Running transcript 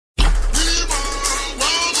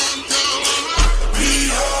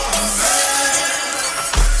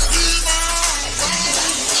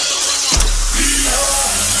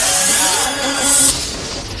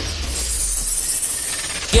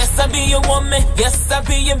be your woman, yes, I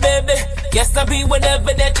be your baby. Yes, I be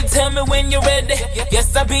whatever that you tell me when you're ready.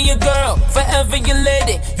 Yes, I be your girl, forever your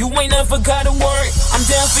lady. You ain't never gotta worry, I'm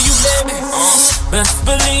down for you, baby. Best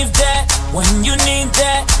believe that, when you need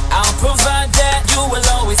that, I'll provide that. You will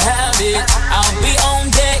always have it, I'll be on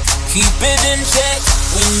deck, keep it in check.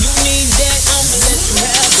 When you need that, I'ma let you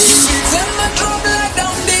have it. Tell my drum like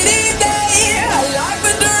down diddy day. I like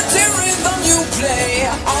the dirty rhythm you play.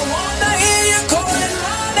 I wanna hear you calling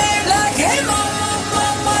my name like, hey mama,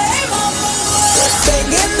 mama, hey mama.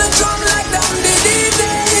 Banging the drum like down diddy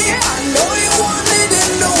day. I know you want it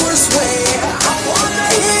in the worst way. I wanna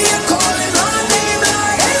hear you calling my name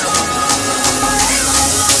like, hey mama, mama, hey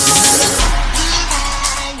mama.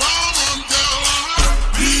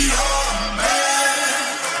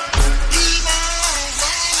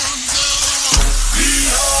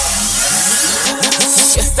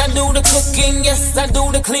 Yes, I do the cooking, yes, I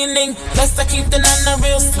do the cleaning. Plus, I keep the nana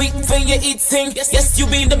real sweet for your eating. Yes, you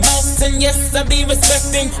be the boss, and yes, I be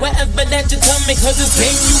respecting whatever that you tell me, cause it's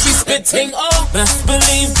game you be spitting. Oh, best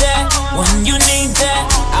believe that, when you need that,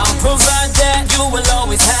 I'll provide that. You will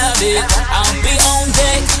always have it, I'll be on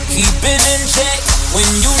deck, keep it in check.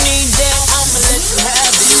 When you need that, I'ma let you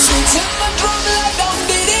have it. Tell my drum like down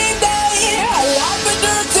diddy day. I like the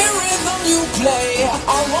dirty rhythm you play.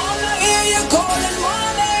 I wanna hear you calling my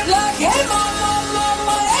name like, hey mama,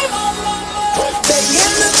 mama, hey mama, mama.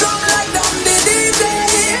 Banging the drum like down diddy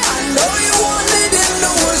day. I know you want it in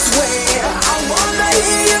the worst way. I wanna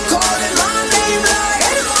hear you calling my name like,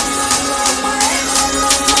 hey mama, mama, hey mama,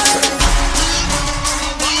 mama.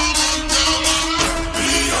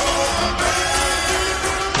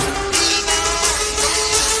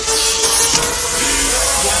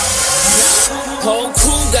 Whole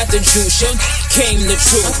crew got the juice, young came the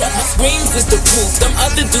truth. Screams is the proof, them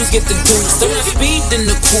other dudes get the deuce. So I speed in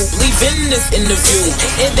the coupe, leaving this interview.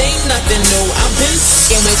 It ain't nothing new, I've been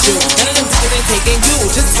f***ing with you. None of them niggas ain't taking you,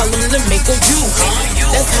 just tell them to make a you.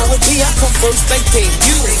 That's how it be, I come first like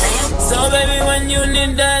debut. So baby, when you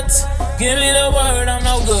need that, give me the word, I'm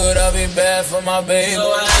no good, I'll be bad for my baby.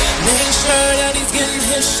 Make sure that he's getting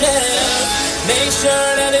his share. Make sure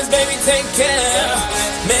that his baby take care.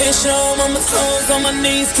 Make sure I'm on my toes, on my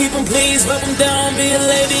knees, keep him pleased, rub him down, be a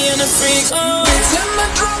lady and a freak. Oh. Tell my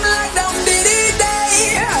drum like down diddy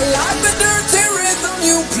day. I like the dirty rhythm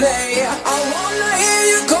you play. I wanna hear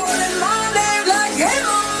you